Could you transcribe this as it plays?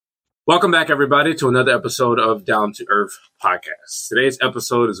Welcome back, everybody, to another episode of Down to Earth Podcast. Today's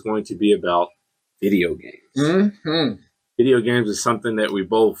episode is going to be about video games. Mm-hmm. Video games is something that we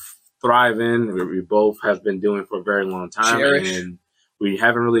both thrive in. We both have been doing for a very long time. Cherish. And we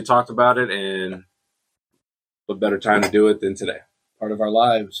haven't really talked about it, and what better time to do it than today? Part of our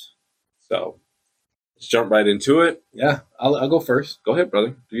lives. So let's jump right into it. Yeah, I'll go first. Go ahead,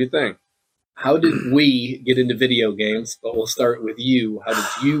 brother. Do your thing. How did we get into video games? But we'll start with you. How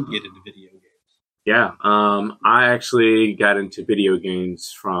did you get into video games? Yeah, I actually got into video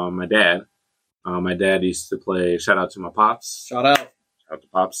games from my dad. My dad used to play, shout out to my pops. Shout out. Shout out to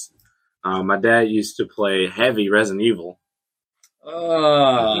pops. My dad used to play heavy Resident Evil.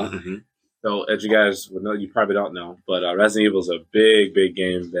 Mm-hmm. So as you guys would know, you probably don't know, but Resident Evil is a big, big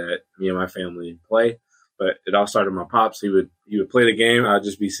game that me and my family play. But it all started with my pops. He would play the game. I'd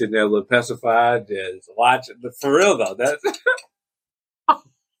just be sitting there a little pacified, just watching. But for real though, that's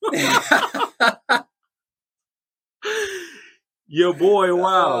your boy.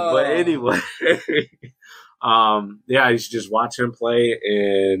 Wow. But anyway, I used to just watch him play,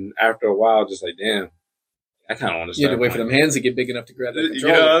 and after a while, just like, damn, I kind of want to start. You had to wait for them hands to get big enough to grab that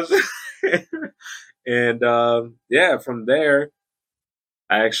controller. You know what I'm saying? And from there,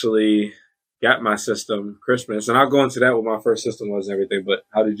 I actually got my system Christmas, and I'll go into that what my first system was and everything. But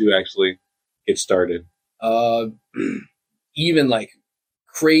how did you actually get started? Even like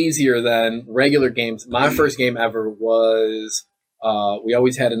crazier than regular games. My first game ever was we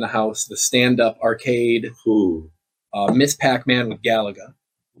always had in the house the stand-up arcade. Miss Pac-Man with Galaga.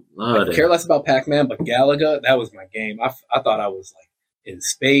 I care less about Pac-Man, but Galaga, that was my game. I thought I was like in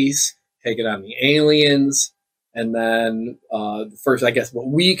space, taking on the aliens. And then first, I guess, what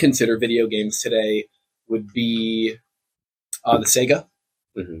we consider video games today would be the Sega.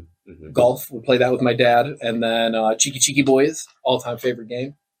 Mm-hmm. Mm-hmm. Golf, we play that with my dad. And then Cheeky Cheeky Boys, all-time favorite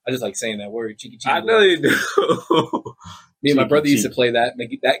game. I just like saying that word, Cheeky Cheeky I Boys. know you do. Me and my brother used to play that.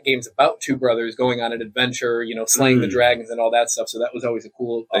 That game's about two brothers going on an adventure, slaying the dragons and all that stuff. So that was always a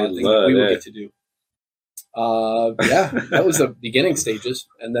cool thing that we would get to do. That was the beginning stages.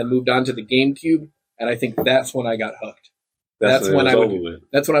 And then moved on to the GameCube. And I think that's when I got hooked. That's when I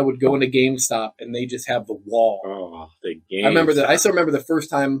would go into GameStop and they just have the wall. Oh, the game. I remember that. I still remember the first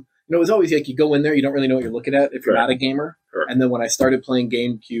time. It was always like you go in there, you don't really know what you're looking at if you're not a gamer. Sure. And then when I started playing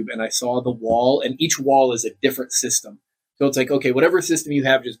GameCube and I saw the wall, and each wall is a different system. So it's like, okay, whatever system you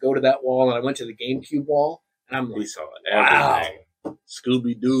have, just go to that wall. And I went to the GameCube wall, and I'm like, wow.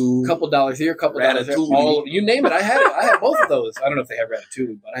 Scooby-Doo. A couple dollars here, a couple dollars there. You name it. I had both of those. I don't know if they have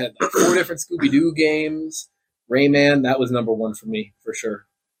Ratatouille, but I had like 4 different Scooby-Doo games. Rayman, that was number one for me, for sure.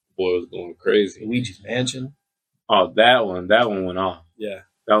 Boy, was going crazy. Luigi's Mansion. Oh, that one went off. Yeah.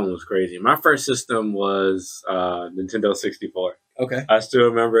 That one was crazy. My first system was Nintendo 64. Okay. I still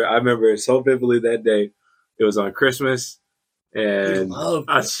remember. I remember it so vividly that day. It was on Christmas. And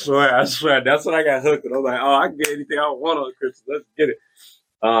I swear, that's when I got hooked. And I was like, oh, I can get anything I want on Christmas. Let's get it.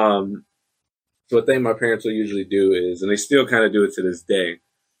 So a thing my parents will usually do is, and they still kind of do it to this day,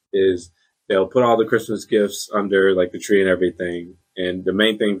 is they'll put all the Christmas gifts under like the tree and everything. And the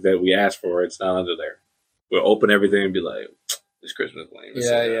main things that we ask for, it's not under there. We'll open everything and be like, this Christmas lame.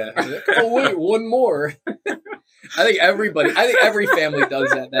 Yeah. Oh, wait, one more. I think every family does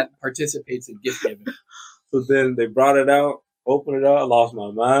that participates in gift giving. So then they brought it out. Open it up. I lost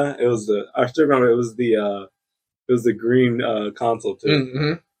my mind. I still remember it was the green console too.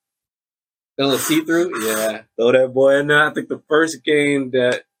 Mm-hmm. The little see-through. Yeah. Throw that boy in there. I think the first game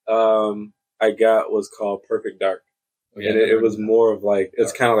that I got was called Perfect Dark, and it was more of like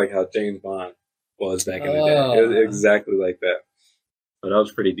it's kind of like how James Bond was back in the day. It was exactly like that. But that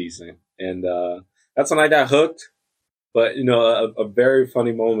was pretty decent, and that's when I got hooked. But a very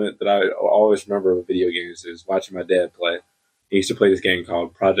funny moment that I always remember with video games is watching my dad play. He used to play this game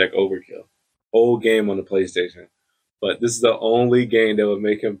called Project Overkill. Old game on the PlayStation. But this is the only game that would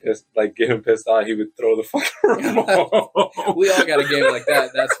make him get him pissed off. He would throw the fucking remote. We all got a game like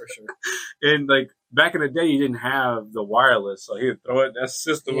that, that's for sure. And like back in the day, you didn't have the wireless, so he would throw it. That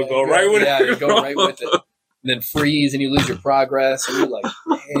system would go right with it. Yeah, you go right with it. And then freeze, and you lose your progress. And you're like,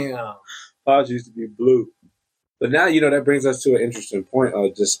 damn. Pods used to be blue. But now, that brings us to an interesting point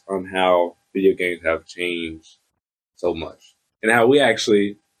just on how video games have changed so much. And how we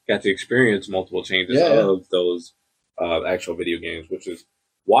actually got to experience multiple changes of those actual video games, which is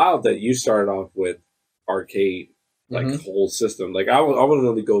wild that you started off with arcade, whole system. Like I would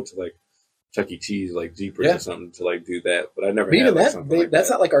really go to like Chuck E. Cheese, like Jeepers or something to like do that, but I never. But had even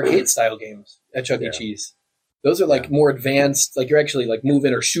that's not like arcade style games at Chuck E. Cheese. Those are like more advanced. Like you're actually like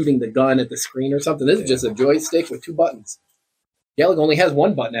moving or shooting the gun at the screen or something. This is just a joystick with 2 buttons. Galaga only has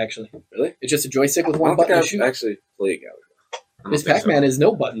one button, actually. Really? It's just a joystick with one button to shoot. Actually played Galaga. This Pac-Man is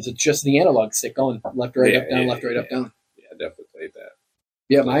no buttons. It's just the analog stick going left, right, up, down, left, right, up, down. Yeah, I definitely played that.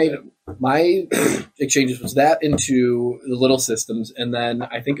 Yeah, my exchanges was that into the little systems, and then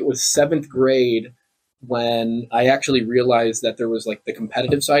I think it was 7th grade when I actually realized that there was like the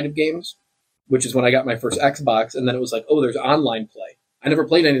competitive side of games, which is when I got my first Xbox, and then it was like, oh, there's online play. I never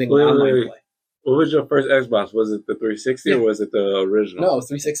played anything with online play. What was your first Xbox? Was it the 360 or was it the original? No, it was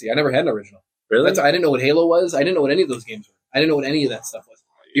 360. I never had an original. Really? I didn't know what Halo was. I didn't know what any of those games were. I didn't know what any of that stuff was.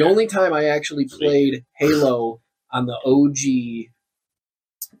 The only time I actually played Halo on the OG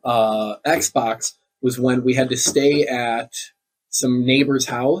Xbox was when we had to stay at some neighbor's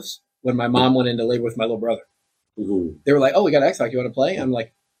house when my mom went into labor with my little brother. Ooh. They were like, oh, we got an Xbox. You want to play? I'm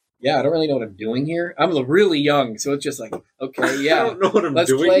like, yeah, I don't really know what I'm doing here. I'm really young, so it's just like, okay, yeah, I don't know what I'm let's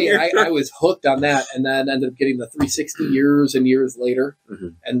doing play. Here. I was hooked on that, and then ended up getting the 360 years and years later. Mm-hmm.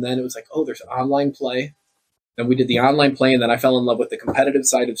 And then it was like, oh, there's online play. And we did the online play, and then I fell in love with the competitive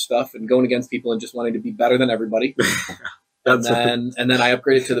side of stuff and going against people and just wanting to be better than everybody. and then I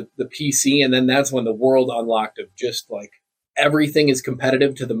upgraded to the PC, and then that's when the world unlocked of just like everything is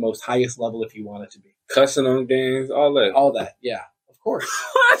competitive to the most highest level if you want it to be. Cussing on games, all that, yeah, of course.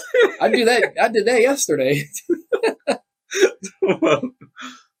 I did that yesterday.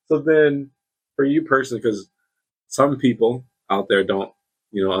 So then, for you personally, because some people out there don't,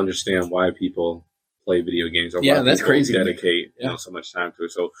 understand why people play video games. Or why that's crazy. Dedicate so much time to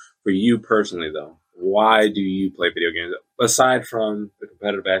it. So for you personally, though, why do you play video games aside from the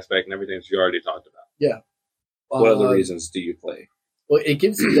competitive aspect and everything that you already talked about? Yeah. What other reasons do you play? Well, it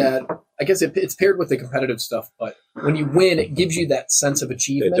gives you that. I guess it's paired with the competitive stuff, but when you win, it gives you that sense of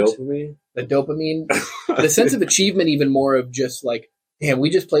achievement. The dopamine, the sense of achievement, even more of just like, damn, we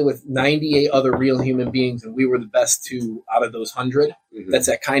just play with 98 other real human beings, and we were the best 2 out of those 100. Mm-hmm. That's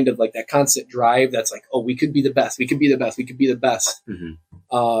that kind of like that constant drive. That's like, oh, we could be the best. We could be the best. We could be the best. Mm-hmm.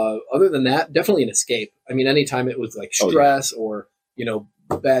 Other than that, definitely an escape. I mean, anytime it was like stress or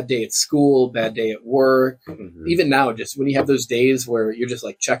bad day at school, bad day at work. Mm-hmm. Even now, just when you have those days where you're just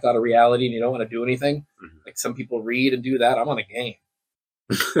like checked out of reality and you don't want to do anything, like some people read and do that, I'm on a game.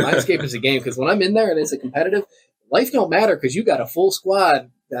 My escape is a game, because when I'm in there and it's a competitive, life don't matter because you got a full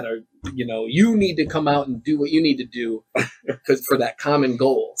squad that are, you need to come out and do what you need to do because for that common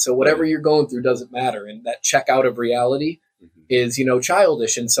goal. So whatever you're going through doesn't matter. And that check out of reality is,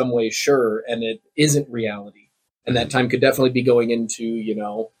 childish in some ways, sure, and it isn't reality. And that time could definitely be going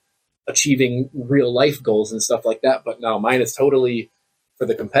into, achieving real life goals and stuff like that. But no, mine is totally for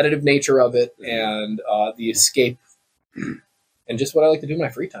the competitive nature of it and the escape and just what I like to do in my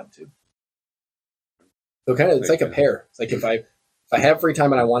free time too. So kind of, it's like a pair. It's like if I have free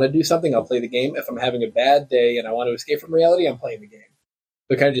time and I want to do something, I'll play the game. If I'm having a bad day and I want to escape from reality, I'm playing the game.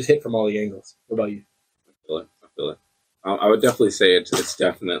 So it kind of just hit from all the angles. What about you? I feel it. I would definitely say it's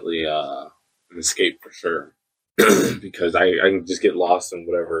definitely an escape for sure. Because I can just get lost in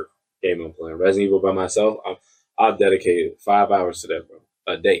whatever game I'm playing. Resident Evil by myself, I've dedicated 5 hours to that, bro.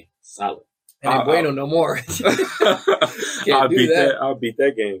 A day, solid. And bueno, no more. I'll beat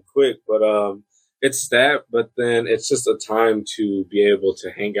that game quick, but it's that. But then it's just a time to be able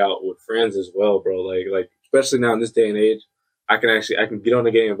to hang out with friends as well, bro. Like especially now in this day and age, I can get on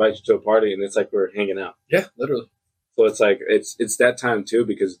the game, invite you to a party, and it's like we're hanging out. Yeah, literally. So it's like it's that time too,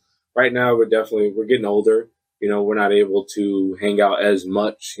 because right now we're getting older. We're not able to hang out as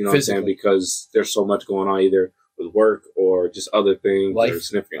much, what I'm saying, because there's so much going on either with work or just other things, or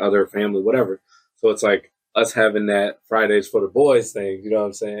significant other, family, whatever. So it's like us having that Fridays for the boys thing, what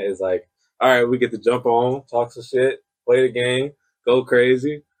I'm saying? It's like, all right, we get to jump on, talk some shit, play the game, go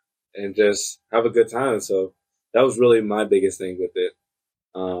crazy, and just have a good time. So that was really my biggest thing with it.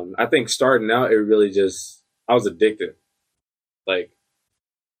 I think starting out, I was addicted. Like,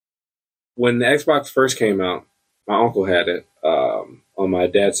 when the Xbox first came out, my uncle had it on my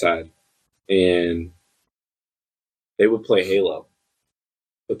dad's side, and they would play Halo.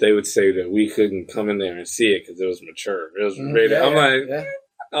 But they would say that we couldn't come in there and see it because it was mature. It was rated.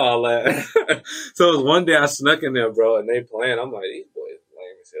 Oh, that. So it was one day I snuck in there, bro, and they playing. I'm like, these boys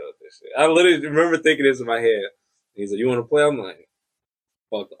lame as hell at this shit. I literally remember thinking this in my head. He's like, you want to play? I'm like,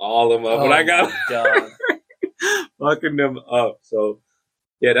 fuck all of them up. When I got fucking them up. So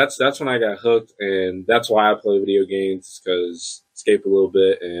yeah, that's when I got hooked, and that's why I play video games, because escape a little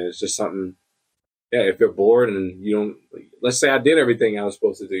bit, and it's just something. Yeah, if you're bored and you don't, let's say I did everything I was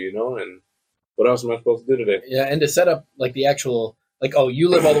supposed to do, and what else am I supposed to do today? Yeah, and to set up like the actual, like, oh, you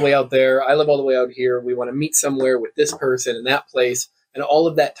live all the way out there, I live all the way out here, we want to meet somewhere with this person in that place, and all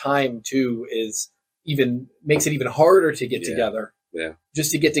of that time too is even makes it even harder to get together. Yeah.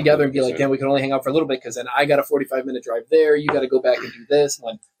 Just to get together and be like, damn, we can only hang out for a little bit because then I got a 45-minute drive there. You got to go back and do this.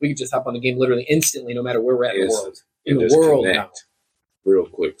 And we can just hop on the game literally instantly, no matter where we're at in the world. In the world now. Real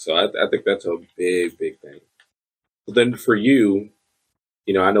quick. So I think that's a big, big thing. But then for you,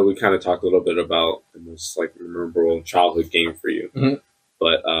 I know we kind of talked a little bit about the most like memorable childhood game for you. Mm-hmm.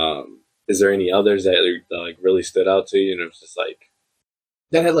 But is there any others that like really stood out to you? And it's just like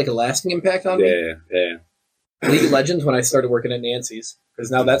that had like a lasting impact on me. Yeah. League of Legends when I started working at Nancy's,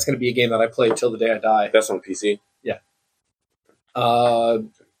 because now that's going to be a game that I play till the day I die. That's on PC. Yeah.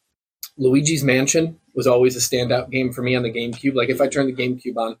 Luigi's Mansion was always a standout game for me on the GameCube. Like if I turn the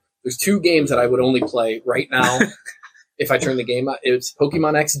GameCube on, there's 2 games that I would only play right now. If I turn the game on, it's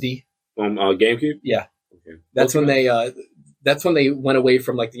Pokemon XD. GameCube. Yeah. Okay. That's Pokemon? That's when they went away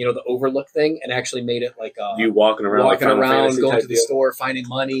from like the Overlook thing and actually made it like you walking around, going to the store, finding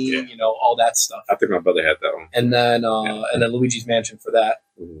money, all that stuff. I think my brother had that one. And then Luigi's Mansion for that.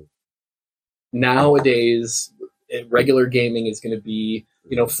 Mm-hmm. Nowadays, regular gaming is going to be,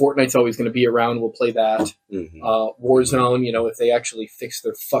 Fortnite's always going to be around. We'll play that. Mm-hmm. Warzone, if they actually fix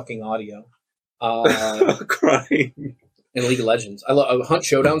their fucking audio. Crying. And League of Legends. I love Hunt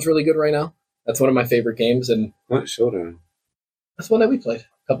Showdown's really good right now. That's one of my favorite games. And Hunt Showdown. That's one that we played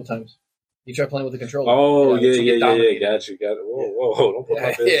a couple times. You try playing with the controller. Oh, yeah. Got you. Whoa. Don't put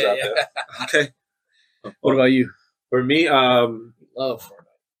my business out there. Okay. What about you? For me, love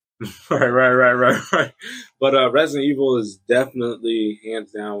Fortnite. Right. But Resident Evil is definitely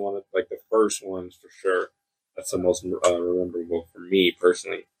hands down one of like the first ones for sure. That's the most memorable for me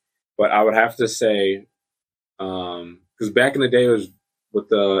personally. But I would have to say, because back in the day, it was with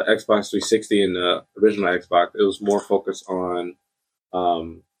the Xbox 360 and the original Xbox, it was more focused on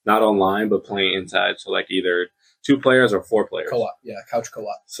not online, but playing inside. So like either 2 players or 4 players. Co-op, yeah, couch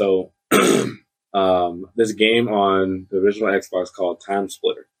co-op. So there's a game on the original Xbox called Time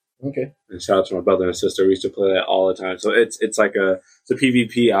Splitter. Okay. And shout out to my brother and sister. We used to play that all the time. So it's like it's a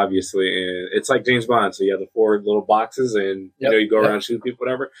PvP, obviously, and it's like James Bond. So you have the 4 little boxes, and you go around shooting people,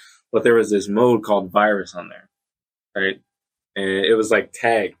 whatever. But there was this mode called Virus on there, right? And it was like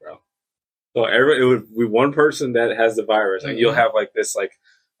tag, bro. So it would be one person that has the virus, and you'll have like this like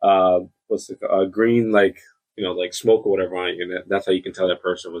green like like smoke or whatever on you, and that's how you can tell that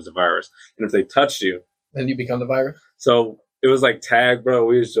person was the virus. And if they touched you, then you become the virus. So it was like tag, bro.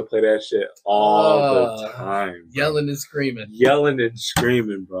 We used to play that shit all the time, bro. Yelling and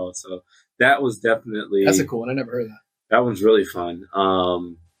screaming, bro. So that was definitely that's a cool one. I never heard that. That one's really fun.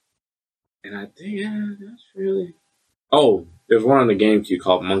 And I think that's really. Oh, there's one on the GameCube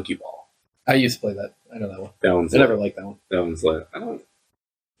called Monkey Ball. I used to play that. I know that one. That one's. I never liked that one. That one's like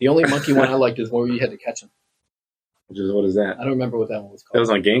The only monkey one I liked is where you had to catch him. What is that? I don't remember what that one was called. That was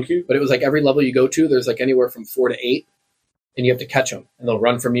on GameCube? But it was like every level you go to, there's like anywhere from 4 to 8, and you have to catch them, and they'll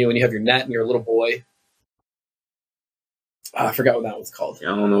run from you, and you have your net, and you're a little boy. I forgot what that was called.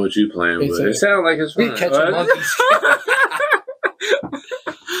 I don't know what you playing, but it sounded like it's fun. We catch monkeys.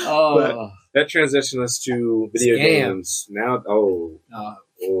 But that transitions us to video games. Now,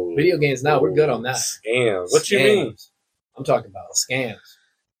 video games now, we're good on that. Scams. What you mean? I'm talking about scams.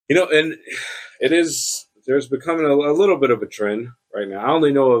 And there's becoming a little bit of a trend right now. I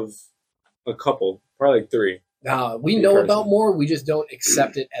only know of a couple, probably like 3. We know about more. We just don't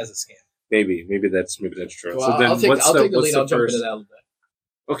accept it as a scam. Maybe that's true. Well, so then I'll take the lead. I'll jump into that a little bit.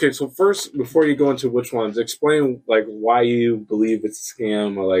 Okay, so first, before you go into which ones, explain like why you believe it's a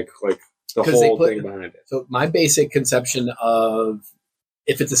scam or like the whole thing behind it. So my basic conception of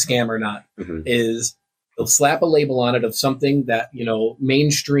if it's a scam or not is they'll slap a label on it of something that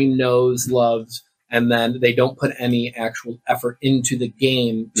mainstream knows, loves, and then they don't put any actual effort into the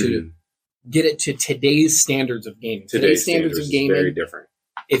game to get it to today's standards of gaming. Today's standards of gaming is very different.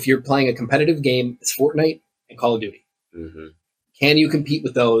 If you're playing a competitive game, it's Fortnite and Call of Duty. Mm-hmm. Can you compete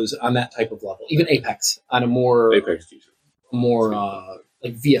with those on that type of level? Even Apex on a more like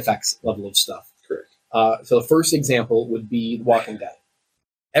VFX level of stuff. Correct. So the first example would be The Walking Dead.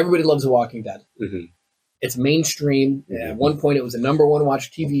 Everybody loves The Walking Dead. Mm-hmm. It's mainstream. Mm-hmm. At one point, it was a number 1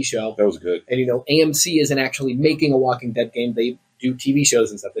 watched TV show. That was good. And AMC isn't actually making a Walking Dead game. They do TV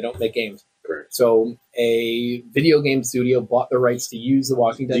shows and stuff. They don't make games. Correct. So a video game studio bought the rights to use the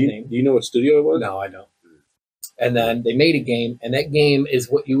Walking Dead name. Do you know what studio it was? No, I don't. And then they made a game, and that game is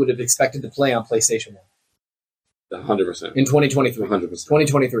what you would have expected to play on PlayStation 1. 100%. In 2023. 100%.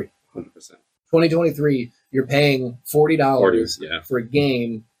 2023. 100%. 2023, you're paying $40 for a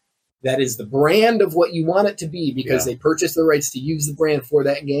game that is the brand of what you want it to be because they purchased the rights to use the brand for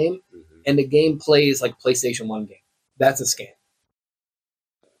that game, and the game plays like PlayStation 1 game. That's a scam.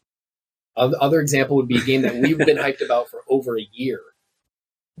 Other example would be a game that we've been hyped about for over a year.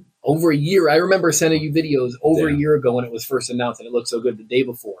 Over a year. I remember sending you videos over a year ago when it was first announced, and it looked so good the day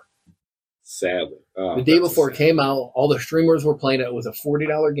before. Sadly. The day before it came out, all the streamers were playing it. It was a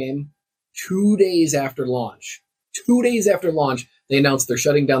 $40 game. 2 days after launch, they announced they're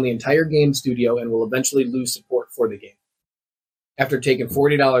shutting down the entire game studio and will eventually lose support for the game. After taking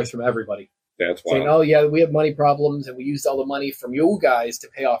 $40 from everybody. That's wild. Saying, oh, yeah, we have money problems, and we used all the money from you guys to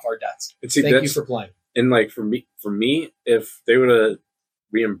pay off our debts. Thank you for playing. And, like, for me, if they would have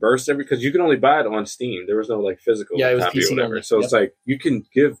reimbursed because you can only buy it on Steam. There was no, like, physical it was copy PC or whatever. only. So it's like, you can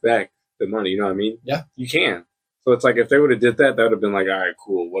give back the money, you know what I mean? Yeah. You can. So it's like, if they would have did that, that would have been like, all right,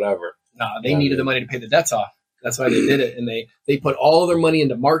 cool, whatever. Nah, they needed the money to pay the debts off. That's why they did it. And they put all of their money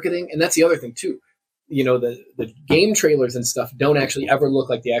into marketing. And that's the other thing, too. You know, the game trailers and stuff don't actually ever look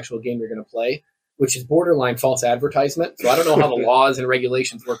like the actual game you're going to play, which is borderline false advertisement. So I don't know how the laws and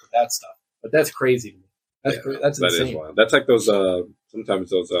regulations work with that stuff. But that's crazy to me. That's insane. Is wild. That's like those, sometimes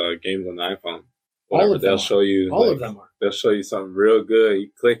those games on the iPhone. All of them. They'll show you. All of them are. They'll show you something real good. You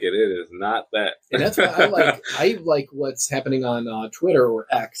click it. It is not that. And that's why I like what's happening on Twitter, or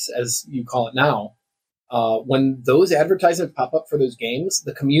X, as you call it now. When those advertisements pop up for those games,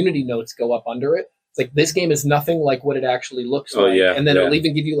 the community notes go up under it. It's like, this game is nothing like what it actually looks like. Yeah, and then it'll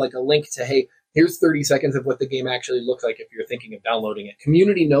even give you like a link to, hey, here's 30 seconds of what the game actually looks like if you're thinking of downloading it.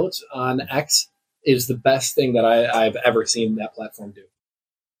 Community notes on X is the best thing that I've ever seen that platform do.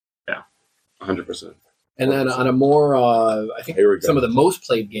 Yeah, 100%. And then on a more, I think some of the most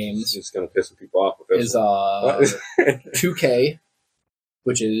played games, it's going to piss some people off with this is 2K,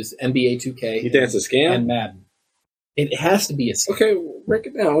 which is NBA 2K. You think it's a scam? And Madden. It has to be a scam. Okay, break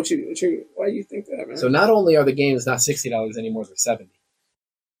it down. Why do you think that, man? So not only are the games not $60 anymore, they're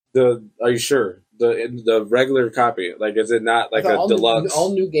 $70. Are you sure? The regular copy, like, is it not like a deluxe?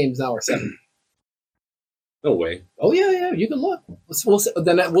 All new games now are $70. No way. Oh yeah, you can look. We'll say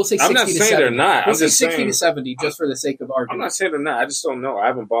 60 I'm not to saying 70. they're not. We'll I'm say just 60 saying, to 70 just for the sake of argument. I'm not saying they're not. I just don't know. I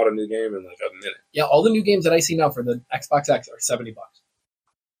haven't bought a new game in like a minute. Yeah, all the new games that I see now for the Xbox X are $70.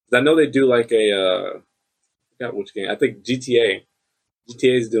 I know they do like I forgot which game. I think GTA.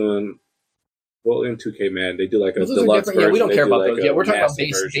 GTA is doing. Well, in 2K, man, they do like a deluxe version. Yeah, we don't care about those. Yeah, we're talking about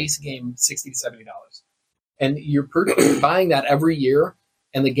version. base game, $60 to $70, and you're buying that every year,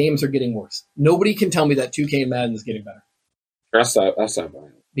 and the games are getting worse. Nobody can tell me that 2K and Madden is getting better. I stopped buying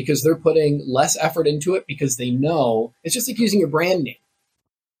it because they're putting less effort into it because they know it's just like using your brand name.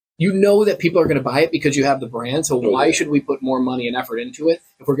 You know that people are going to buy it because you have the brand. So why should we put more money and effort into it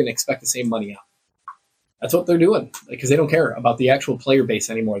if we're going to expect the same money out? That's what they're doing because they don't care about the actual player base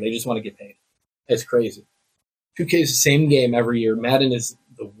anymore. They just want to get paid. It's crazy. 2K is the same game every year. Madden is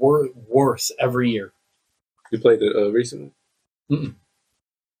the worse every year. You played it recently? Mm-mm.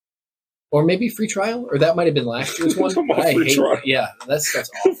 Or maybe free trial, or that might have been last year's one. I hate it. Yeah, that's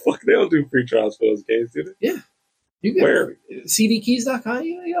awful. Fuck, they don't do free trials for those games, do they? Yeah. You can, where? CDkeys.com,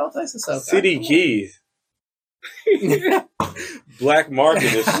 you get all types of stuff. CD Keys. Black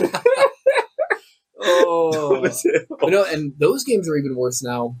market and shit. Oh. And those games are even worse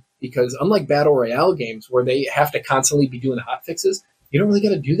now because unlike Battle Royale games where they have to constantly be doing hot fixes, you don't really got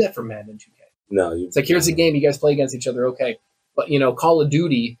to do that for Madden 2K. No. It's like, here's a game, you guys play against each other, okay. But, Call of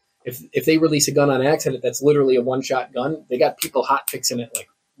Duty, if they release a gun on accident that's literally a one-shot gun, they got people hot fixing it like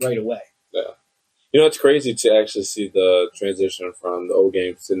right away. Yeah. It's crazy to actually see the transition from the old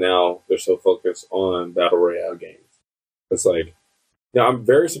games to now they're so focused on Battle Royale games. It's like, I'm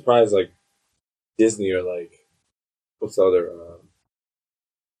very surprised, like, Disney or, like, what's the other...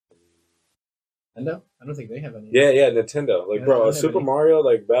 Nintendo? I don't think they have any. Yeah, Nintendo. Like, bro, a Super Mario,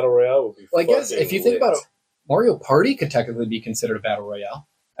 like, Battle Royale would be I guess if you think about it, Mario Party could technically be considered a Battle Royale.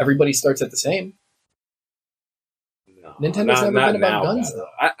 Everybody starts at the same. No, Nintendo's never been about guns, though.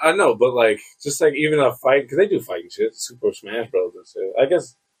 I know, but like, just like even a fight, because they do fighting shit, Super Smash Bros. And shit. I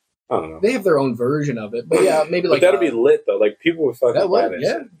guess, I don't know. They have their own version of it, but yeah, maybe like. But that'd be lit though. Like people would fucking buy that.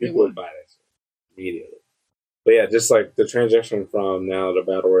 Yeah, shit. People would buy that shit immediately. But yeah, just like the transition from now to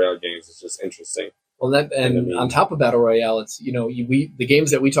Battle Royale games is just interesting. Well, on top of Battle Royale, it's the games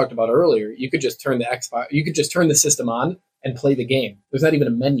that we talked about earlier. You could just turn the Xbox, you could just turn the system on and play the game. There's not even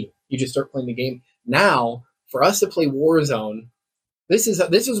a menu. You just start playing the game. Now, for us to play Warzone, this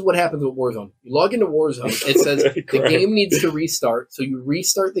is what happens with Warzone. You log into Warzone. It says the game needs to restart. So you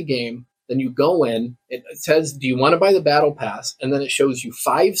restart the game. Then you go in. It says, do you want to buy the Battle Pass? And then it shows you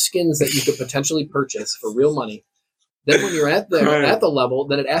 5 skins that you could potentially purchase for real money. Then when you're at the level,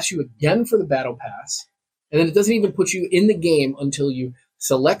 then it asks you again for the Battle Pass. And then it doesn't even put you in the game until you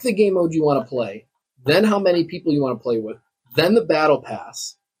select the game mode you want to play, then how many people you want to play with, then the Battle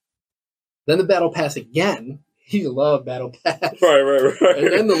Pass. then the battle pass again. You love battle pass. Right.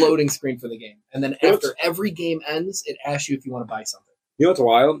 And then the loading screen for the game. And then after every game ends, it asks you if you want to buy something. You know what's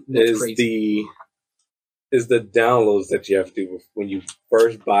wild? Is the downloads that you have to do when you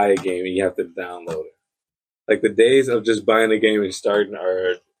first buy a game and you have to download it. Like the days of just buying a game and starting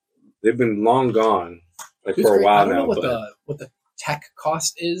they've been long gone. Like for a while now. I don't know what the tech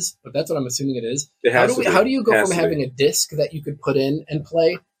cost is, but that's what I'm assuming it is. How do you go from having a disc that you could put in and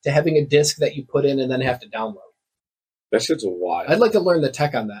play to having a disc that you put in and then have to download? That shit's wild. I'd like to learn the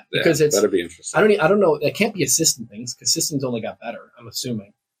tech on that because that'd be interesting. I don't know. It can't be a system thing because systems only got better. I'm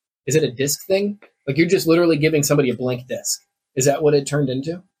assuming. Is it a disc thing? Like you're just literally giving somebody a blank disc. Is that what it turned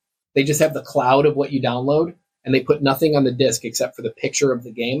into? They just have the cloud of what you download and they put nothing on the disc except for the picture of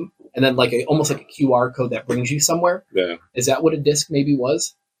the game and then almost like a QR code that brings you somewhere. Yeah. Is that what a disc maybe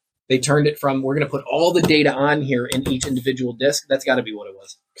was? They turned it from we're going to put all the data on here in each individual disc. That's got to be what it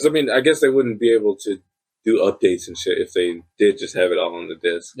was. Because I mean, I guess they wouldn't be able to do updates and shit if they did just have it all on the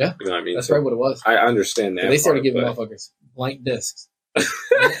disc. Yeah. You know what I mean? That's right what it was. I understand that. So they started giving motherfuckers blank discs.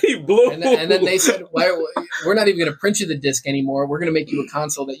 He blew. And then they said, we're not even going to print you the disc anymore. We're going to make you a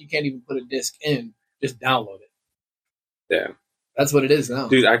console that you can't even put a disc in. Just download it. Yeah. That's what it is now.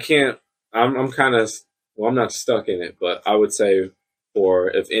 Dude, I can't. I'm kind of. Well, I'm not stuck in it, but I would say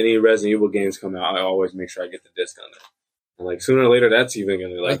if any Resident Evil games come out, I always make sure I get the disc on it. And like sooner or later, that's even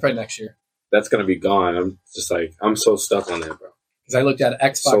going to that's probably next year. That's going to be gone. I'm just like, I'm so stuck on that, bro. Because I looked at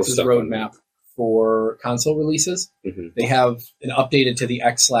Xbox's roadmap for console releases. Mm-hmm. They have an updated to the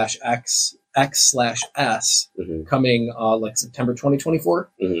X/S mm-hmm. coming like September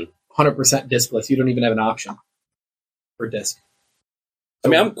 2024. Mm-hmm. 100% discless. You don't even have an option for disc. So,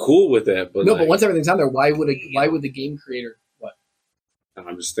 I mean, I'm cool with that, but but once everything's on there, why would the game creator what?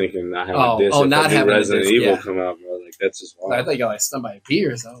 I'm just thinking not having a disc. Not having Resident disc, Evil come out, bro. Like that's just wild. I thought you got like stung by a bee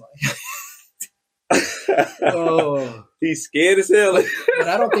or something. He's scared as hell. But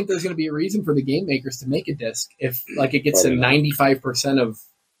I don't think there's going to be a reason for the game makers to make a disc if like it gets Probably to 95% of.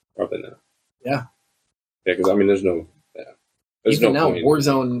 Probably not. Yeah. Yeah, because I mean, there's no. Yeah. There's even no now, point.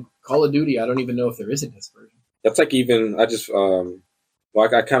 Warzone, Call of Duty. I don't even know if there is a disc version. That's like even I just I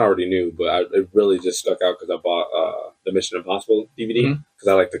kind of already knew, but it really just stuck out because I bought the Mission Impossible DVD because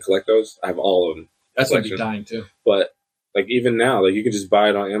I like to collect those. I have all of them. That's going to be dying too. But like even now, like you can just buy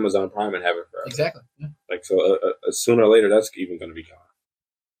it on Amazon Prime and have it forever. Exactly. Yeah. Like so, sooner or later, that's even going to be gone.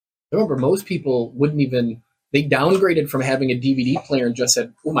 I remember most people wouldn't even. They downgraded from having a DVD player and just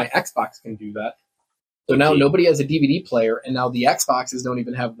said, "Oh, my Xbox can do that." So now nobody has a DVD player, and now the Xboxes don't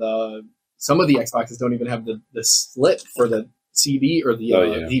even have the. Some of the Xboxes don't even have the slit for the CD or the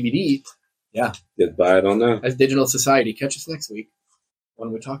DVD. Yeah. Just buy it on that. As Digital Society. Catch us next week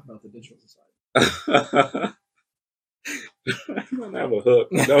when we talk about the Digital Society. You don't have a hook.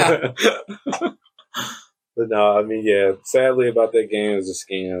 But no, I mean, yeah, sadly about that game is a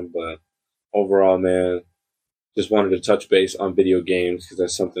scam, but overall, man, just wanted to touch base on video games because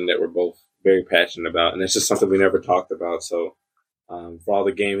that's something that we're both very passionate about, and it's just something we never talked about, so for all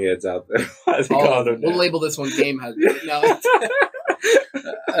the game heads out there, we'll label this one game head. No,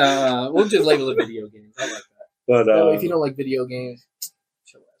 we'll just label it video games. I like that. But if you don't like video games,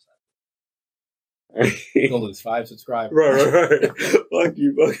 chill out. You'll lose 5 subscribers. Right. Fuck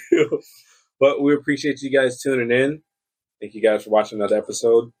you. But we appreciate you guys tuning in. Thank you guys for watching another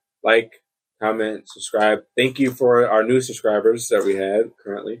episode. Like, comment, subscribe. Thank you for our new subscribers that we had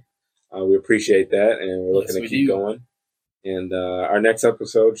currently. We appreciate that, and we're looking to keep going. And our next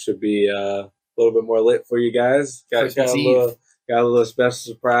episode should be a little bit more lit for you guys. Got a little special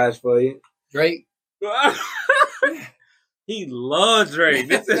surprise for you. Drake. He loves Drake.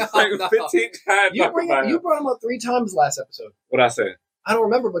 This is like 15 times. You brought him up 3 times last episode. What I said? I don't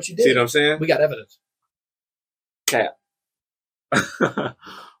remember, but you did. See what I'm saying? We got evidence. Cap.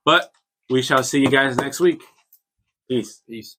 But we shall see you guys next week. Peace.